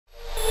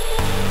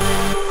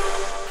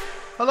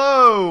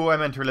Hello, I'm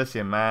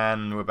EnterElysium,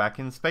 and we're back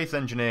in Space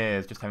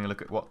Engineers, just having a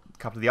look at what a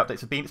couple of the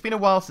updates have been. It's been a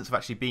while since I've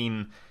actually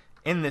been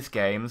in this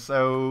game,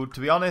 so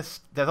to be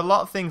honest, there's a lot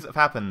of things that have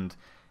happened.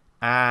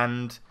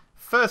 And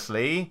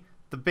firstly,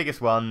 the biggest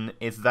one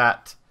is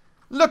that,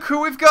 look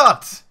who we've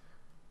got!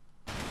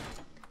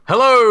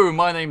 Hello,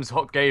 my name's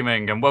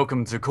HOCgaming, and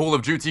welcome to Call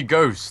of Duty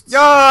Ghosts.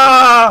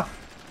 Yeah!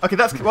 Okay,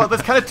 there's kind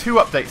of two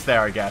updates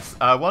there, I guess.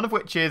 One of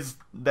which is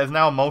there's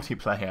now a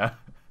multiplayer.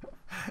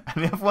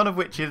 And the other one of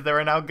which is there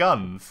are now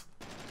guns.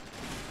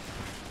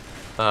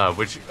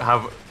 Which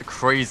have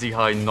crazy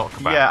high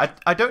knockback. Yeah,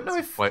 I don't know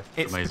if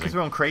it's amazing. because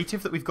we're on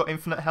creative that we've got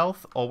infinite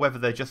health, or whether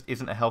there just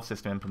isn't a health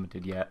system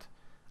implemented yet.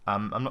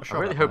 I'm not sure.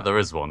 I really hope there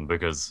is one,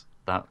 because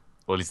that,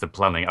 or at least they're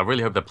planning. I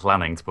really hope they're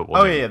planning to put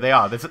one in. in. Yeah, they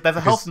are. There's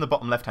a health in the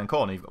bottom left-hand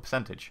corner. You've got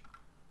percentage.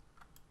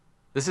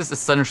 This is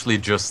essentially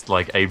just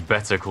like a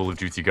better Call of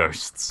Duty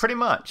Ghosts. Pretty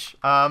much.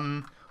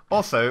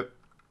 Also,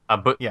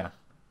 but yeah.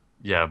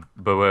 Yeah,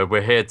 but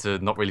we're here to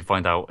not really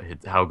find out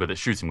how good its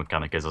shooting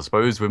mechanic is, I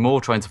suppose. We're more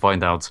trying to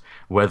find out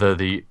whether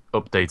the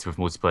update with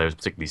multiplayer is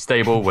particularly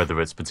stable, whether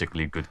it's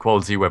particularly good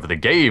quality, whether the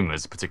game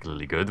is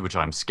particularly good, which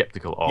I'm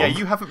skeptical of. Yeah,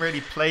 you haven't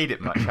really played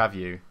it much, have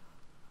you?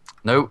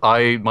 No,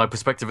 my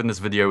perspective in this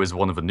video is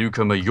one of a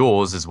newcomer.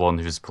 Yours is one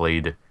who's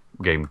played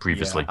the game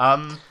previously.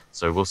 Yeah.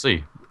 So we'll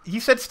see. You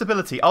said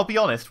stability. I'll be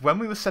honest, when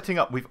we were setting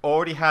up, we've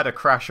already had a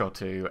crash or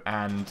two,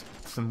 and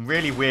some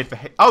really weird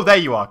behavior. Oh, there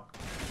you are!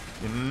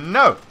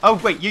 No! Oh,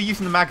 wait, you're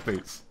using the mag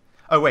boots.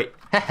 Oh, wait.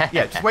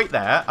 Yeah, just wait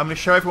there. I'm going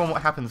to show everyone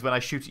what happens when I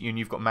shoot at you and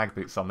you've got mag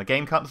boots on. The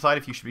game can't decide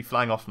if you should be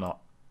flying off or not.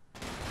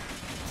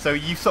 So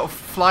you sort of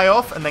fly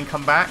off and then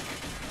come back.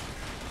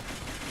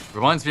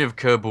 Reminds me of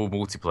Kerbal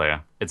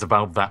multiplayer. It's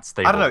about that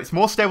stable. I don't know, it's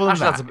more stable than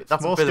that.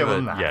 That's more stable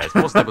than that. Yeah, it's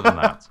more stable than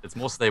that. It's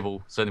more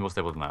stable, certainly more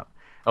stable than that.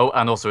 Oh,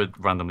 and also it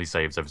randomly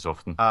saves every so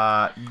often.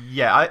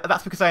 Yeah,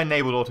 that's because I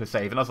enabled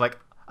autosave, and I was like,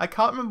 I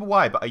can't remember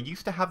why, but I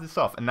used to have this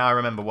off, and now I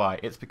remember why.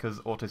 It's because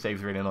autosave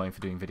is really annoying for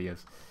doing videos.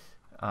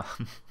 But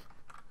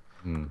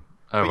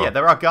yeah,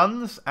 there are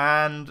guns,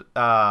 and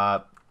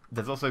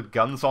there's also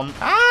guns on...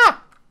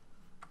 Ah!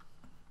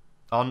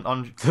 On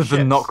the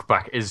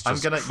knockback is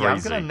just crazy. Yeah, I'm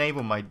gonna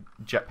enable my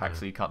jetpack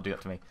so you can't do that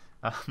to me.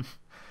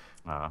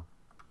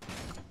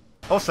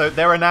 Also,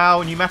 there are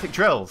now pneumatic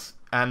drills,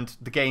 and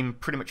the game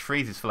pretty much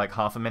freezes for like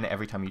half a minute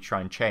every time you try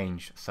and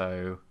change,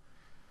 so...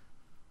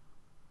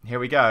 Here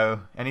we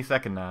go. Any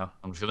second now.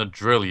 I'm just gonna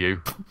drill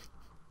you.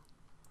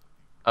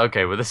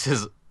 Okay, well this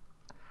is...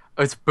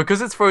 It's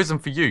because it's frozen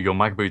for you, your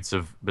mag boots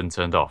have been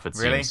turned off, it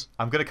really? seems.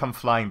 I'm gonna come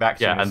flying back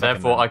to you in a and second,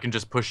 therefore then. I can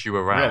just push you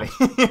around.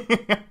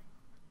 Really?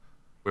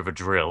 With a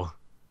drill.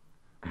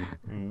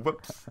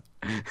 Whoops.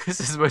 This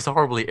is the most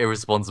horribly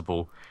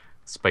irresponsible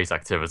space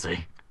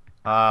activity.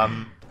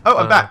 Oh,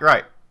 I'm back,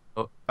 right.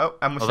 Oh,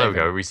 and we're saving. There we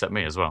go, reset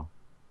me as well.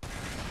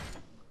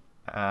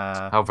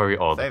 How very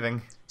odd.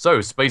 Saving. So,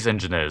 Space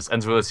Engineers,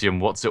 EnterElysium,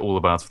 what's it all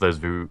about for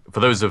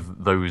those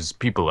of those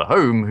people at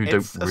home who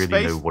don't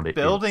really know what it is? It's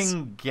a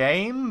building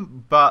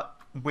game, but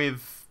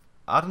with,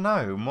 I don't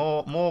know,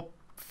 more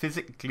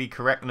physically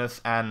correctness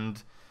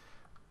and,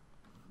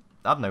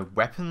 I don't know,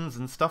 weapons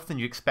and stuff than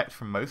you expect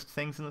from most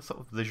things in the sort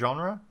of the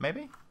genre,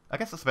 maybe? I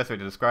guess that's the best way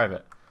to describe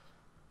it.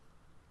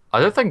 I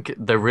don't think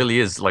there really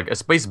is like a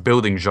space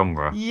building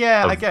genre.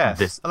 Yeah, I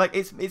guess. Like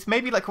it's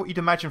maybe like what you'd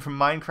imagine from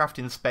Minecraft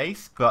in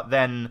space, but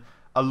then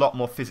a lot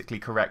more physically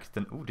correct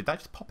than... Ooh, did that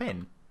just pop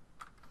in?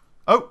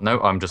 Oh!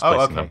 No, I'm just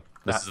placing them.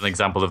 This is an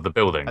example of the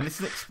building. And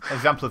this is an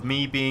example of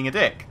me being a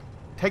dick.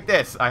 Take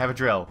this, I have a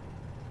drill.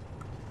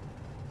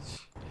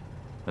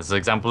 This is an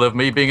example of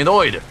me being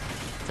annoyed.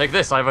 Take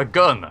this, I have a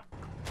gun.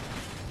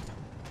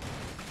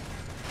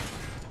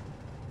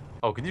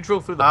 Oh, can you drill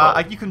through the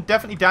hole? You can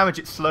definitely damage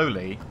it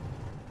slowly.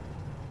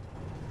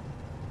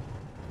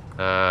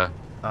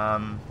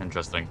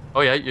 Interesting.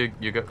 Oh yeah, you're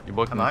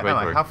working your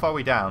way through. How far are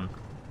we down?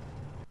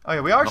 Oh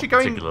yeah, we are actually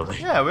going...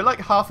 Yeah, we're like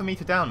half a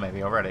meter down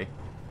maybe already.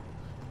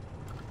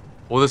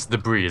 All this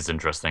debris is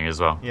interesting as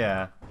well.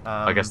 Yeah.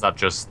 I guess that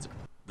just...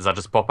 Does that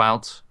just pop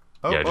out?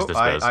 Oh, yeah, just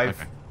disappears.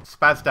 I've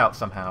spazzed out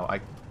somehow. I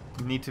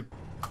need to...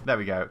 There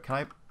we go. Can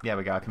I... There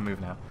we go, I can move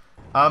now.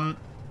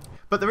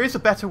 But there is a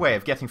better way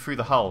of getting through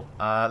the hull.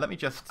 Let me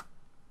just...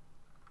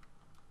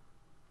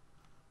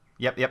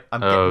 Yep,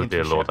 I'm getting into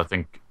dear the lord, ship. I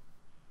think...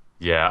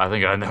 Yeah, I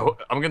think I know.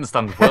 I'm going to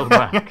stand well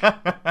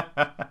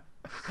back.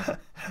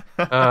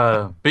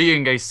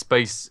 Being a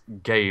space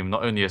game,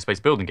 not only a space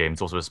building game,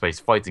 it's also a space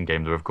fighting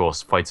game. There are, of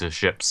course, fighter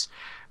ships,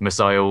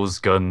 missiles,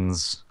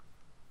 guns.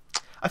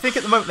 I think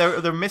at the moment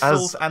there are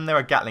missiles and there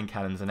are Gatling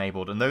cannons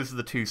enabled, and those are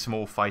the two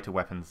small fighter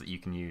weapons that you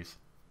can use.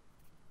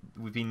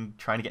 We've been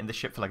trying to get in the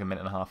ship for like a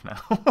minute and a half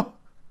now.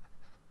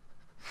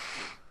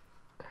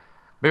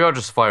 Maybe I'll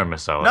just fire a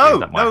missile.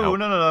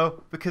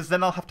 No, because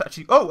then I'll have to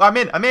actually... Oh, I'm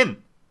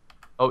in!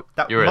 Oh,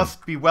 that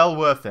must be well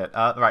worth it.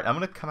 Right, I'm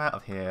going to come out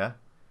of here.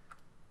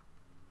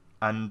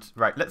 And,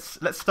 right, let's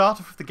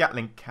start off with the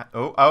Gatling can...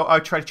 Oh, I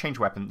tried to change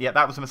weapon. Yeah,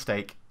 that was a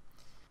mistake.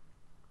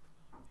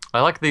 I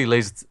like the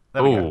laser...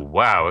 Oh,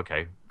 wow,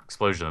 okay.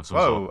 Explosion of some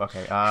sort. Whoa,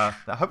 okay.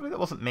 Hopefully that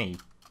wasn't me.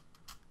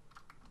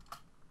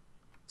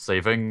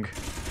 Saving.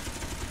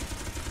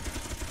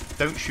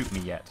 Don't shoot me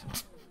yet.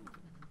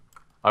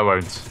 I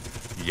won't.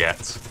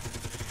 Yet.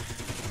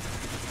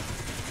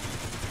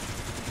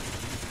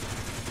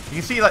 You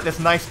can see like this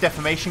nice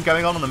deformation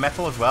going on the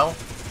metal as well.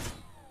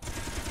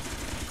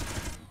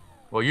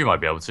 Well, you might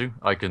be able to.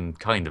 I can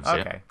kind of see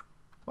it. Okay.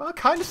 Well, I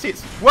kind of see it.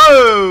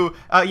 Whoa!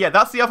 Yeah,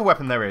 that's the other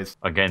weapon there is.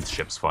 Against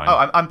ship's fine.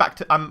 Oh, I'm back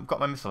to. I'm got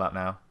my missile out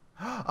now.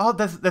 Oh,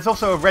 there's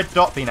also a red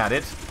dot being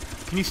added.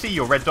 Can you see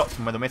your red dots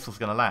from where the missile's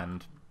going to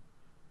land?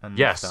 And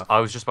yes, stuff?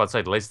 I was just about to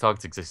say the laser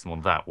targeting system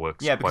on that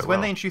works. Yeah, because quite when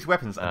well. they introduced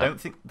weapons, I don't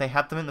think they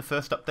had them in the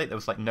first update. There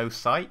was like no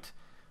sight,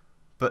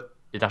 but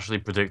it actually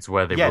predicts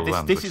where they will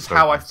land. This is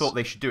how I thought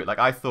they should do it. Like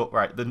I thought,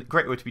 right, the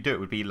great way to do it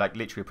would be like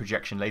literally a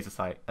projection laser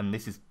sight, and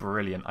this is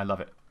brilliant. I love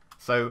it.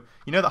 So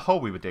you know that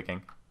hole we were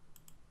digging?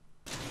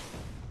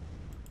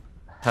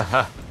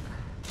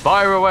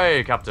 Fire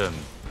away, Captain.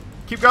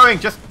 Keep going.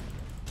 Just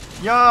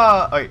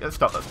yeah. Oh, let's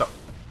stop. Let's stop.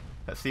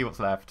 Let's see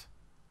what's left.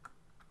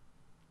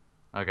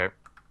 Okay.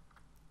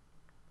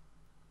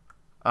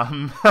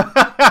 Not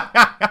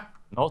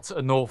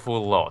an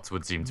awful lot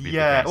would seem to be the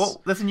case.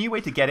 Well, there's a new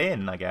way to get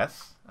in, I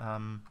guess.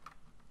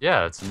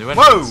 Yeah, it's a new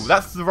entrance. Whoa,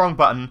 that's the wrong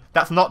button.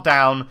 That's not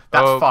down.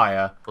 That's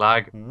fire.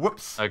 Lag.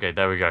 Whoops. Okay,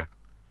 there we go.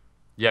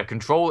 Yeah,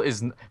 control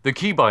is... The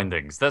key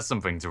bindings, that's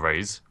something to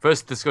raise.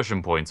 First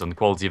discussion point on the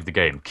quality of the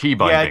game. Key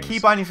bindings. Yeah, key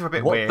bindings are a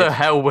bit weird. What the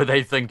hell were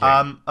they thinking?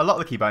 A lot of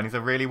the key bindings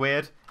are really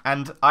weird.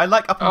 And I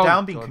like up and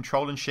down being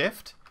control and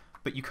shift.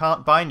 But you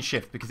can't bind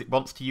shift because it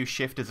wants to use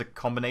shift as a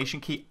combination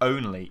key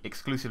only.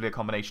 Exclusively a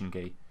combination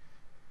key.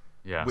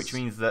 Yes. Which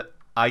means that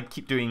I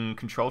keep doing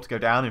control to go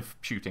down and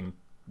shooting,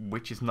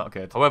 which is not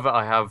good. However,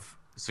 I have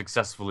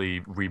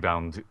successfully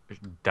rebound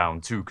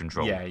down to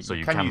control. Yeah, so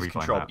you can use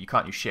refine control, that. but you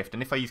can't use shift.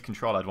 And if I use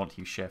control, I'd want to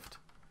use shift.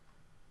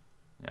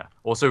 Yeah.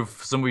 Also,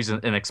 for some reason,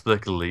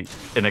 inexplicably,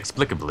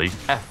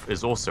 F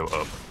is also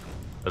up,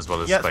 as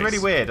well as yeah, space. It's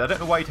really weird. I don't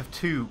know why you'd have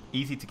two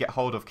easy to get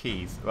hold of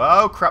keys.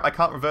 Oh crap! I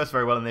can't reverse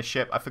very well in this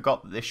ship. I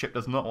forgot that this ship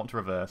does not want to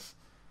reverse.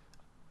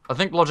 I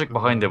think logic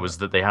behind it was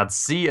that they had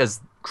C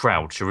as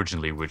crouch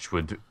originally, which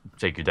would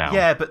take you down.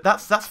 Yeah, but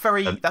that's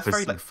very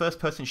like first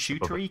person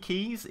shootery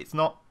keys. It's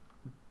not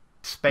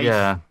space.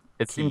 Yeah,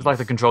 it keys. seems like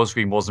the control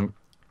screen wasn't.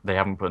 They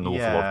haven't put an awful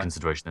lot of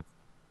consideration in.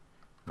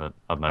 But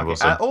I don't know. We'll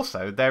see.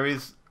 Also, there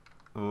is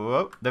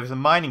a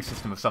mining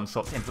system of some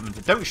sort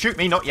implemented. Don't shoot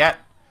me, not yet.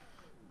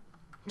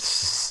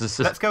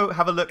 Let's go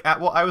have a look at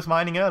what I was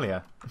mining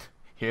earlier.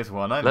 Here's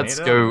one I made. Let's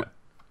go.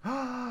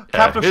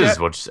 Capital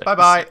ship. Bye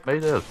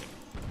bye.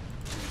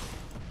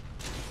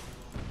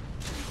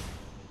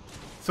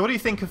 So what do you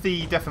think of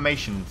the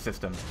deformation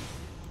system?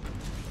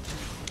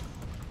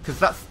 Because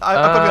that's I've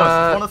got to be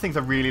honest, one of the things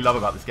I really love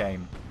about this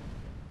game.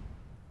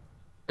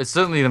 It's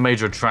certainly the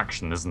major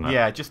attraction, isn't it?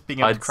 Yeah, just being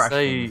able to crash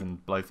things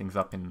and blow things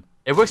up in.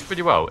 It works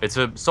pretty well. It's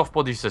a soft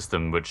body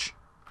system, which.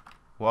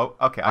 Well,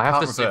 okay, I have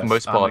can't to say, reverse.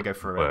 most I'm part gonna go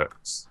for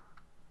works.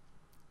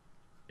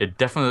 It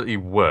definitely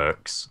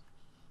works,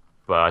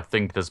 but I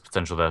think there's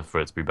potential there for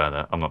it to be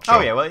better. I'm not sure.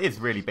 Oh yeah, well it is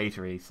really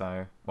beta-y,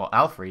 so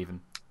alpha even.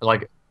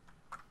 Like,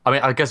 I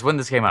mean, I guess when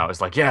this came out, it's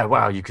like, yeah,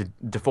 wow, you could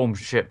deform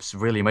ships,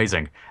 really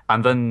amazing.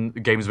 And then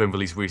games have been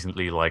released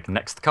recently, like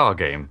Next Car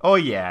Game. Oh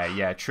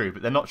yeah, true.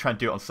 But they're not trying to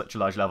do it on such a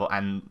large level,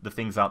 and the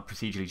things aren't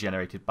procedurally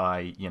generated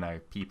by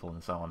people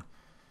and so on,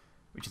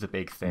 which is a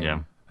big thing.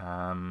 Yeah.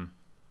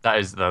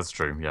 That's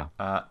true.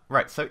 Yeah.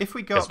 Right. So if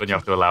we go, that's when you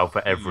have to allow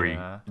for every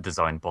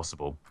design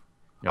possible.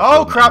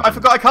 Oh crap! I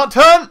forgot I can't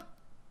turn.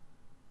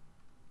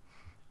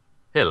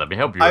 Here, let me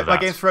help you with that. My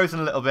game's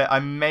frozen a little bit. I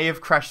may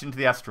have crashed into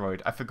the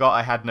asteroid. I forgot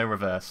I had no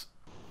reverse.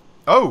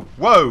 Oh,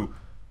 whoa!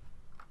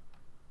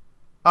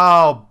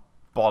 Oh,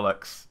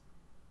 bollocks.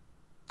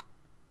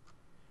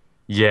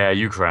 Yeah,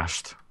 you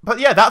crashed. But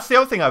yeah, that's the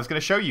other thing I was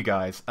going to show you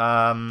guys.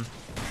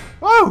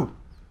 Whoa!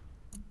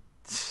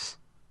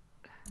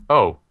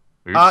 Oh.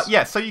 Oops.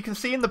 Yeah, so you can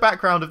see in the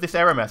background of this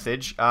error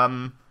message,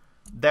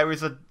 there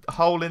is a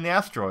hole in the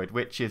asteroid,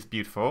 which is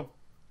beautiful.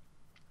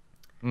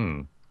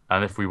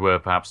 And if we were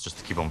perhaps just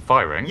to keep on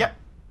firing... Yep.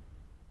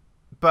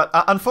 But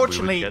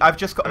unfortunately, I've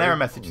just got an error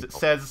message that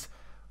says,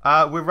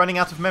 we're running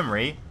out of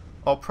memory,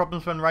 or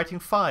problems when writing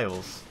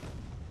files.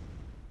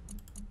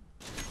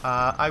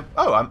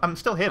 I'm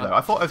still here, though.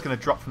 I thought I was going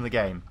to drop from the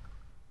game.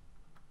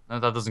 No,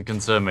 that doesn't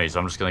concern me,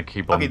 so I'm just going to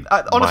keep on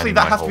honestly,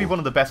 that has to be one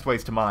of the best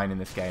ways to mine in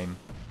this game.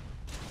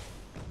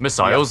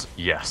 Missiles?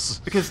 Yeah.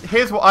 Yes. Because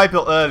here's what I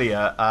built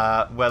earlier,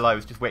 while I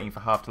was just waiting for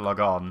Harv to log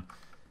on.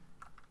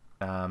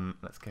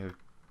 Let's go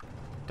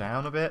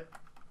down a bit.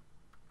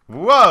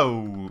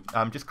 Whoa!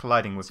 I'm just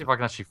colliding with... See if I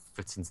can actually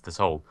fit into this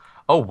hole.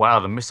 Oh, wow,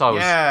 the missiles...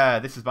 Yeah,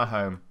 this is my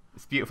home.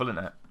 It's beautiful,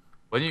 isn't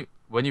it?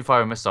 When you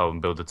fire a missile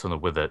and build a tunnel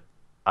with it,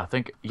 I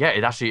think, yeah,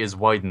 it actually is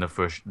wide enough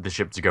for the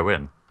ship to go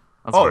in.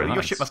 That's very nice.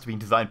 Your ship must have been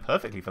designed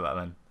perfectly for that,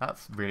 then.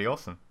 That's really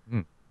awesome.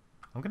 I'm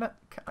gonna...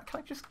 Can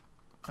I just...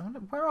 I don't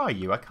know, where are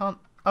you? I can't...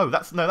 Oh,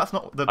 that's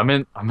not the... I'm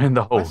in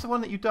the hole. Where's the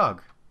one that you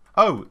dug?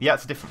 Oh, yeah,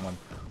 it's a different one.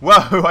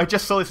 Whoa, I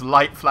just saw this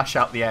light flash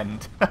out the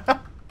end.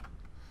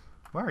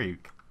 Where are you?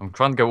 I'm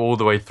trying to go all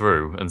the way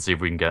through and see if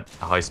we can get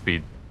a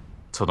high-speed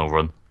tunnel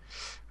run.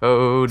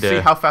 Oh dear. See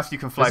how fast you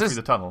can fly This through is-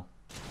 the tunnel.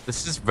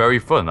 This is very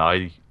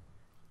fun.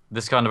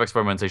 This kind of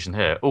experimentation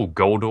here. Oh,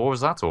 gold ore is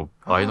that, or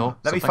iron ore?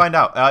 Let me something? find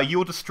out.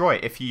 You'll destroy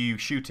it if you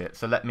shoot it,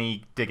 so let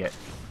me dig it.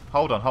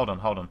 Hold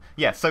on.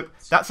 Yeah, so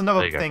that's There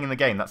another you go. thing in the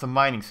game. That's a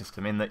mining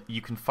system in that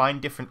you can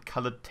find different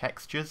coloured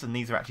textures, and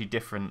these are actually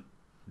different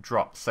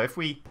drops. So if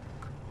we...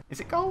 Is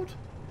it gold?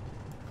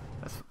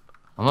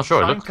 I'm not sure.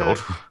 It trying looks to-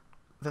 gold.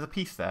 There's a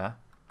piece there.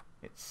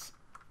 It's...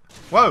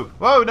 Whoa,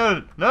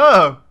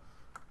 no!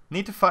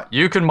 Need to find...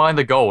 You can mine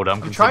the gold.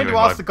 I'm I'm trying to continuing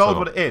ask my the gold tunnel.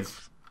 what it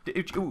is.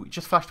 Ooh, it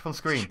just flashed up on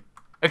screen.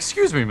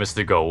 Excuse me,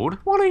 Mr. Gold.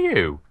 What are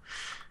you?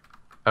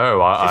 Oh,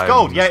 It's I'm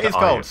gold. Yeah, Mr. it is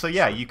gold. Iron. So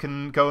yeah, you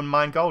can go and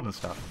mine gold and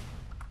stuff.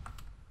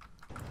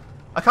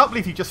 I can't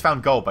believe you just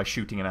found gold by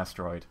shooting an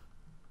asteroid.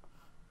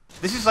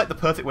 This is like the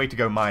perfect way to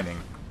go mining.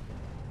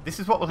 This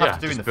is what we'll have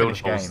to do in just the build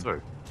finished holes game.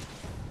 through.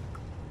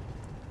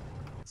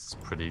 It's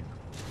pretty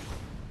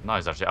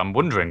nice, actually. I'm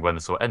wondering when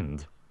this will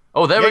end.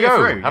 Oh, there Yeah, we you're go.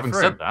 through, you're Having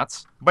through. said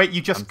that, Wait,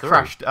 you just I'm through.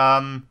 crashed.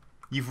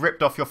 You've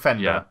ripped off your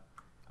fender,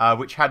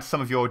 which had some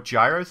of your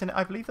gyros in it.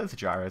 I believe those are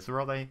gyros, or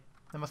are they?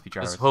 There must be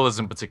gyros. this hull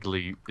isn't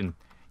particularly in.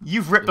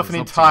 You've ripped off an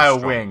it's not too entire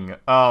strong. wing.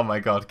 Oh my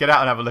god. Get out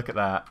and have a look at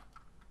that.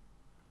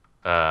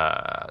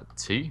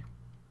 T.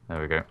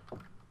 There we go.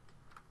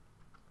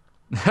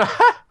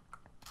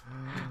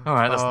 All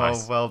right, that's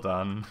nice. Well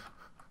done.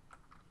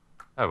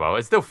 Oh well,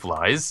 it still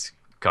flies,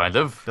 kind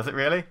of. Does it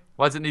really?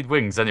 Why does it need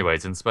wings anyway?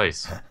 It's in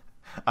space.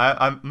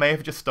 I may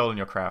have just stolen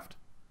your craft.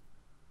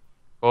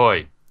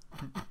 Oi.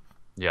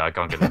 Yeah, I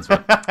can't get into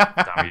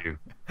it. Damn you.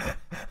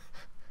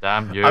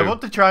 Damn you. I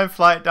want to try and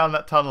fly it down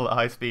that tunnel at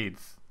high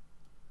speeds.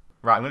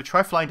 Right, I'm going to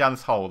try flying down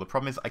this hole. The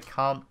problem is I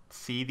can't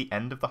see the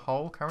end of the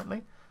hole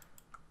currently.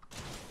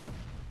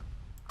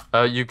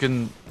 You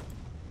can.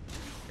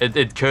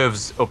 It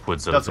curves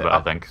upwards a Does little it? bit,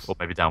 I think, or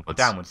maybe downwards.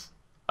 Downwards.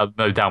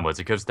 No, downwards.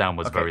 It curves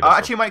downwards Okay. very little.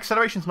 Actually, my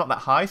acceleration's not that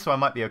high, so I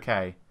might be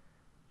okay.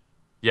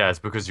 Yeah, it's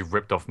because you've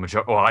ripped off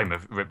majority. Well, I'm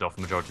ripped off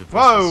the majority of the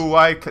Whoa!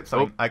 I clipped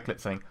something. Oh. I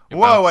clipped something. You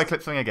Whoa! bounced. I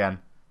clipped something again.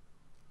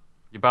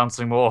 You're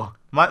bouncing more.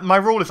 My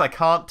rule is I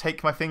can't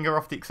take my finger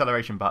off the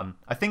acceleration button.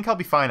 I think I'll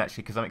be fine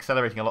actually because I'm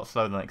accelerating a lot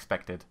slower than I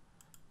expected.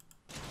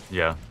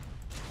 Yeah.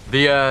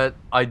 I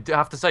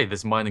have to say,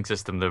 this mining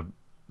system,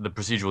 the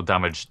procedural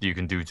damage you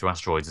can do to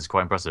asteroids is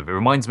quite impressive. It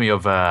reminds me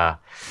of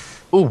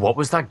what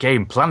was that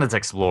game? Planet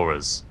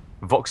Explorers,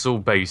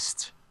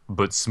 voxel-based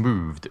but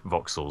smoothed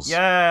voxels.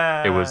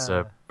 Yeah. It was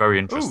very Ooh,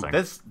 interesting.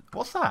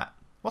 what's that?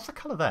 What's the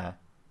color there?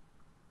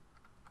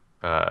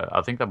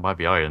 I think that might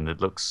be iron.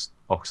 It looks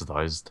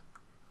oxidized.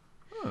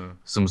 Hmm.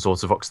 Some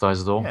sort of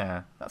oxidized ore.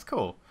 Yeah, that's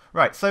cool.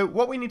 Right, so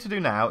what we need to do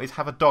now is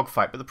have a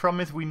dogfight, but the problem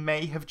is we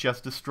may have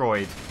just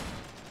destroyed...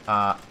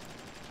 I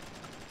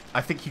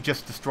think you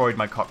just destroyed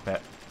my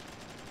cockpit.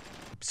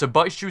 So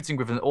by shooting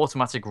with an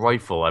automatic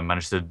rifle, I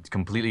managed to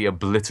completely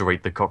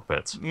obliterate the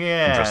cockpit.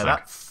 Yeah, Interesting.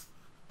 that's...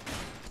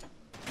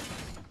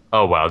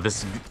 Oh wow,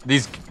 this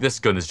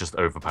gun is just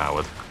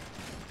overpowered.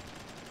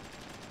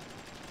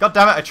 God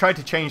damn it, I tried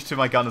to change to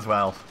my gun as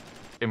well.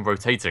 In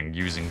rotating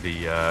using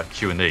the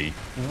Q and E,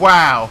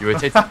 Wow! you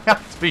rotate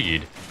at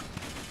speed.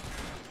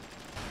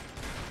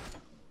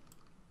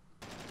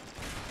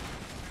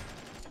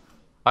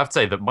 I have to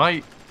say that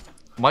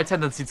my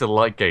tendency to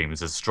like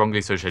games is strongly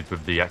associated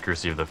with the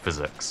accuracy of the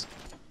physics,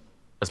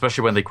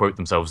 especially when they quote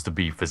themselves to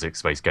be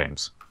physics-based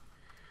games.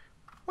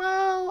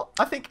 Well,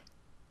 I think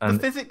And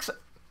the physics...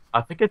 I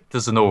think it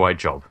does an alright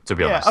job, to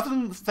be Yeah, honest. other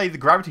than, say, the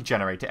gravity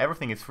generator,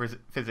 everything is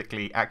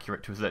physically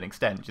accurate to a certain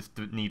extent, just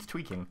needs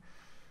tweaking.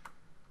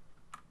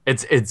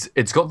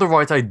 It's got the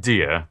right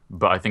idea,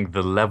 but I think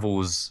the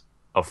levels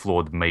are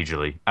flawed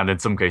majorly, and in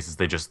some cases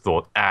they just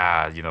thought,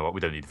 you know what, we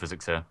don't need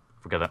physics here,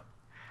 forget it.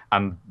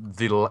 And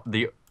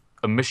the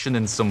omission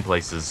in some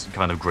places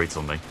kind of grates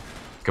on me,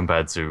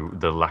 compared to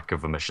the lack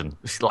of omission.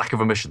 Lack of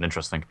omission,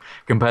 interesting,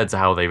 compared to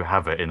how they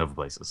have it in other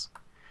places.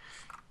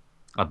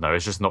 I don't know,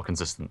 it's just not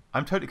consistent.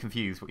 I'm totally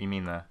confused what you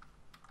mean there.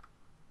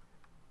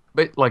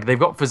 But like they've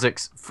got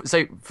physics.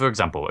 Say, for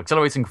example,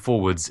 accelerating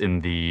forwards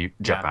in the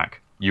jetpack.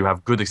 You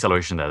have good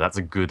acceleration there. That's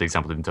a good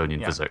example of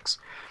Newtonian physics.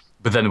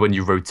 But then when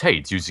you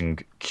rotate using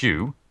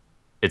Q,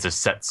 it's a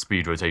set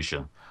speed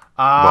rotation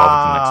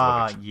rather than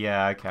acceleration.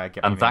 Yeah, okay, I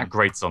get what And you that mean.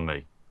 grates on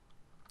me.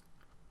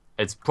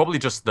 It's probably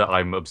just that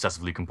I'm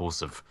obsessively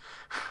compulsive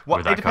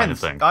with that it kind of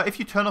depends. thing. If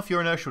you turn off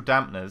your inertial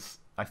dampeners,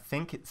 I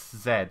think it's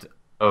Z.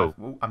 Oh.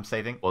 Ooh, I'm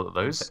saving. What are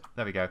those?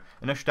 There we go.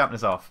 Inertial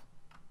dampeners off.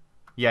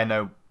 Yeah,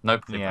 no.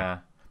 Nope. Yeah.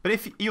 But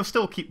if you'll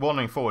still keep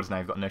wandering forwards now,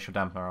 you've got inertial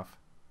dampener off,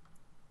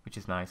 which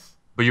is nice.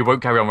 But you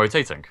won't carry on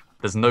rotating.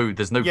 There's no Yeah,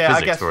 physics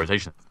I guess, for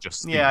rotation. It's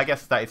just speed. Yeah, I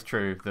guess that is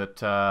true.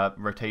 That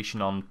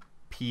rotation on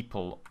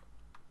people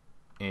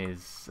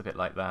is a bit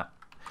like that.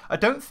 I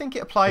don't think it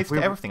applies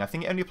to everything. I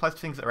think it only applies to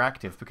things that are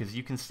active because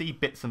you can see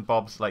bits and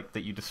bobs like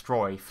that you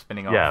destroy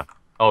spinning off. Yeah.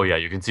 Oh yeah,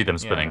 you can see them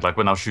spinning. Yeah. Like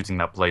when I was shooting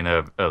that plane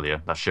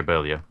earlier, that ship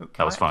earlier. Ooh, can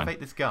That was I fine.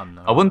 activate this gun?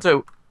 No. I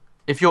wonder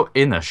if you're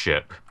in a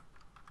ship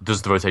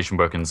does the rotation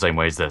work in the same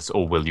way as this,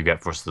 or will you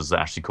get thrusters that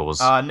actually cause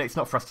No, it's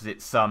not thrusters.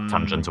 It's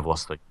tangential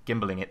velocity?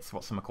 gimbaling. It's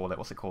what's call it?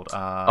 What's it called?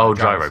 Oh,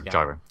 Gyros,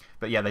 gyro.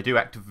 But yeah, they do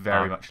act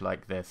very much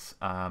like this.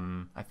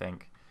 I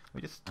think.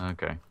 We just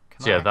Okay.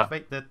 can So I yeah,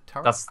 activate the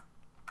turret?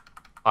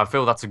 I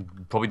feel that's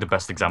probably the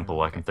best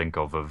example I can think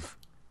of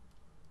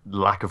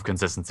lack of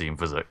consistency in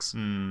physics.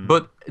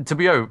 But to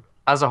be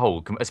as a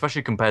whole,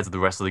 especially compared to the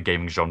rest of the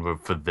gaming genre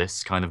for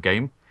this kind of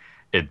game,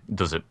 it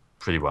does it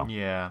pretty well.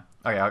 Yeah.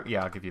 Oh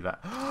yeah, I'll give you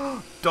that.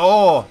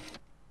 Door.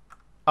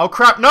 Oh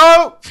crap!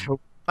 No,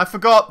 I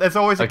forgot. There's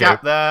always a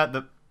gap there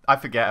that I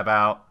forget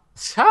about.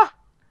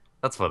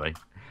 That's funny.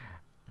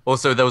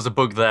 Also, there was a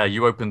bug there.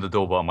 You opened the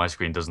door, but on my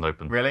screen doesn't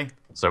open. Really?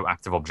 So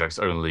active objects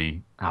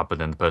only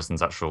happen in the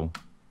person's actual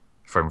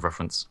frame of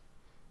reference.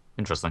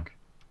 Interesting.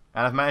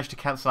 And I've managed to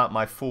cancel out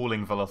my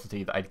falling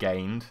velocity that I'd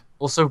gained.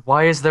 Also,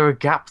 why is there a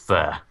gap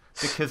there?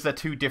 Because they're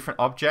two different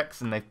objects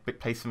and they've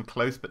placed them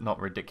close but not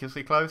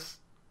ridiculously close.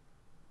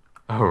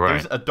 Oh, right. There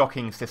isn't a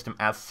docking system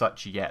as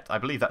such yet. I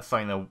believe that's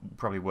something they'll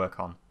probably work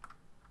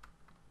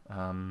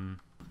on.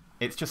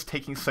 It's just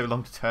taking so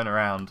long to turn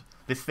around.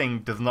 This thing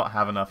does not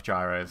have enough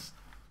gyros.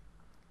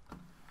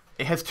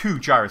 It has 2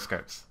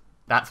 gyroscopes.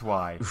 That's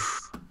why.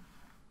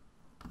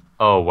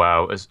 Oh,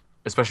 wow.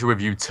 Especially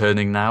with you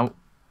turning now.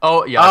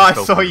 Oh, yeah. I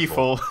saw you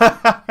fall.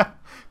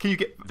 Can you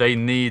get... They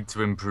need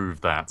to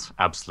improve that.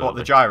 Absolutely. What,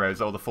 the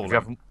gyros or the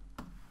falling?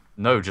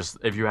 No, just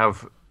if you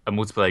have a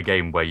multiplayer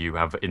game where you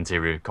have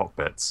interior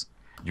cockpits,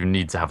 you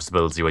need to have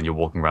stability when you're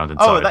walking around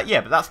inside. Oh, yeah,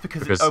 but that's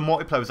because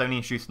multiplayer was only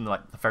introduced in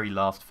like the very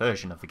last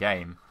version of the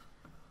game.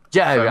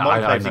 Yeah, so yeah,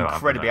 multiplayer is I know,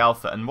 incredibly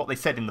alpha, and what they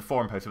said in the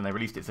forum post when they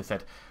released it is they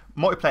said,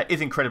 multiplayer is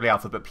incredibly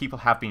alpha, but people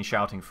have been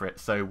shouting for it,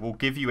 so we'll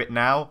give you it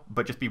now,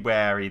 but just be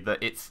wary that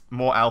it's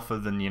more alpha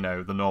than, you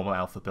know, the normal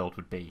alpha build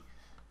would be.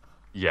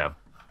 Yeah.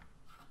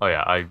 Oh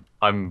yeah,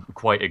 I'm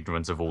quite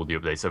ignorant of all the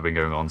updates that have been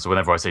going on, so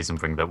whenever I say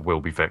something that will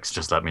be fixed,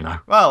 just let me know.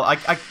 Well,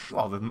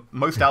 well,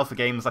 most alpha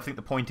games, I think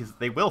the point is that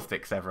they will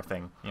fix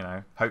everything, you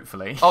know,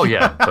 hopefully. Oh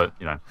yeah, but,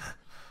 you know.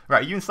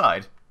 Right, are you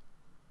inside?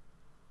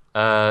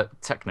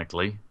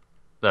 Technically.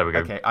 There we go.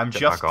 Okay, I'm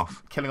just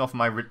killing off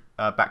my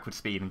backward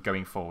speed and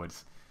going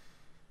forwards.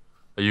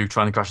 Are you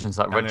trying to crash into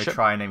that red ship? I'm going to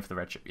try and aim for the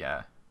red ship,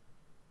 yeah.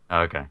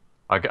 Okay.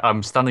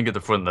 I'm standing at the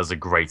front, there's a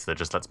grate that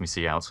just lets me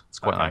see out. It's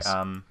quite nice.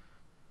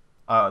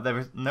 There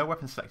is no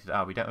weapons selected.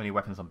 Oh, we don't have any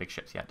weapons on big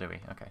ships yet, do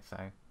we? Okay, so...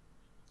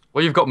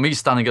 Well, you've got me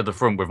standing at the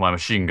front with my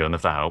machine gun,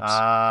 if that helps.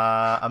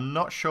 I'm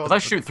not sure... Can I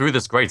shoot through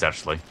this grate,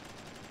 actually?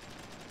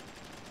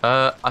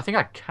 I think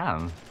I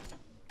can.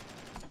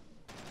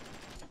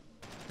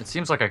 It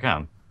seems like I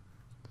can.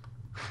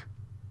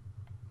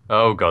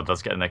 Oh god,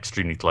 that's getting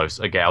extremely close.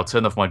 Okay, I'll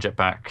turn off my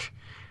jetpack.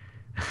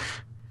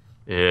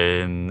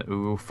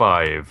 In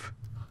 5,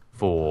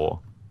 4,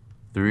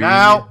 3,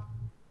 now.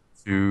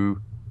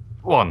 2,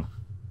 1.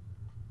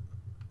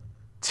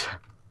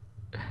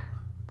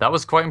 That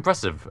was quite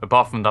impressive,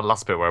 apart from that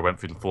last bit where I went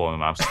through the floor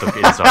and I was stuck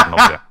inside an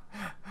object.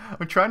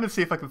 I'm trying to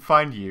see if I can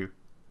find you.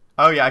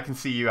 Oh yeah, I can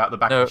see you out the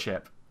back of the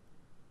ship.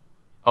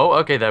 Oh,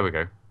 okay, there we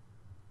go.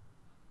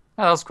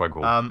 Oh, that's quite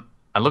cool. And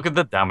look at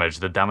the damage.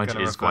 The damage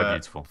is quite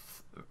beautiful.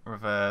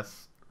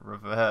 Reverse.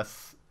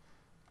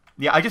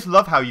 Yeah, I just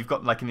love how you've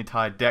got like an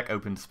entire deck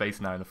open to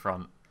space now in the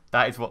front.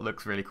 That is what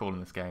looks really cool in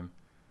this game.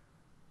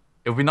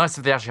 It would be nice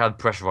if they actually had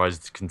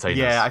pressurized containers.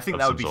 Yeah, I think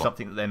that would be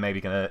something that they're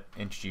maybe going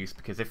to introduce,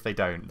 because if they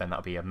don't, then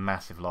that'll be a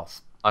massive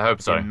loss. I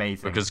hope so.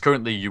 Amazing. Because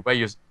currently you're wearing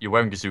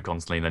your suit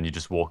constantly, and then you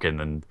just walk in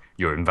and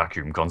you're in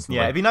vacuum constantly.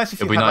 Yeah, it'd be nice if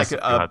you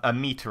had a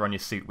meter on your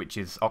suit, which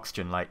is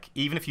oxygen. Like,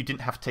 even if you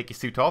didn't have to take your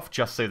suit off,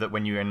 just so that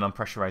when you're in an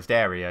unpressurized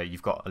area,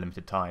 you've got a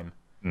limited time.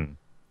 Mm.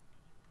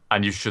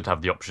 And you should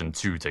have the option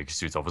to take your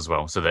suit off as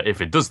well, so that if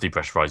it does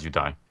depressurize, you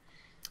die.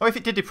 Or if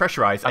it did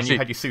depressurize and you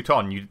had your suit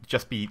on, you'd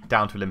just be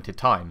down to a limited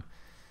time.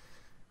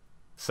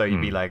 So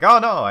you'd be like, oh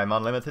no, I'm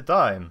on limited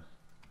time.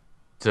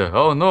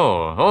 Oh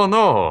no, oh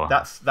no.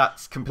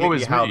 That's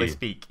completely how they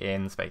speak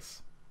in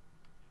space.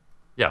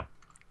 Yeah.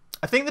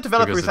 I think the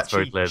developer is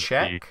actually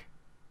Czech.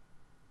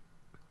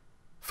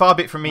 Far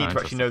be it from me to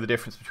actually know the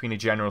difference between a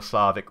general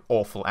Slavic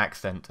awful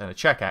accent and a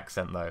Czech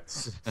accent, though.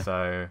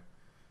 So...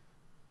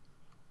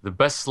 The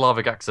best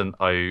Slavic accent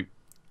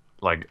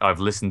I've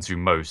listened to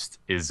most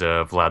is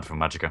Vlad from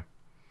Magica.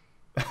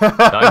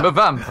 I'm a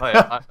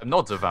vampire. I'm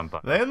not a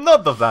vampire. I'm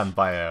not a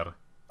vampire.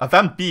 A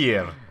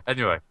vampire.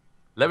 Anyway,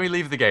 let me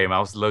leave the game.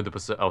 I'll set up a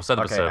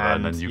server,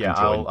 and then you can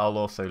join. I'll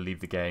also leave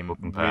the game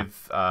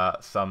with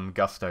some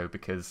gusto,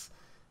 because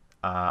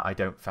I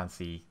don't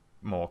fancy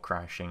more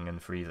crashing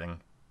and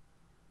freezing.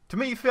 To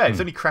be fair, it's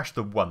only crashed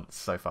the once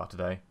so far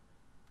today.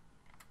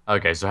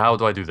 Okay, so how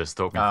do I do this?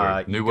 Talk me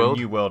through. New world?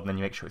 New world, and then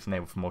you make sure it's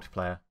enabled for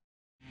multiplayer.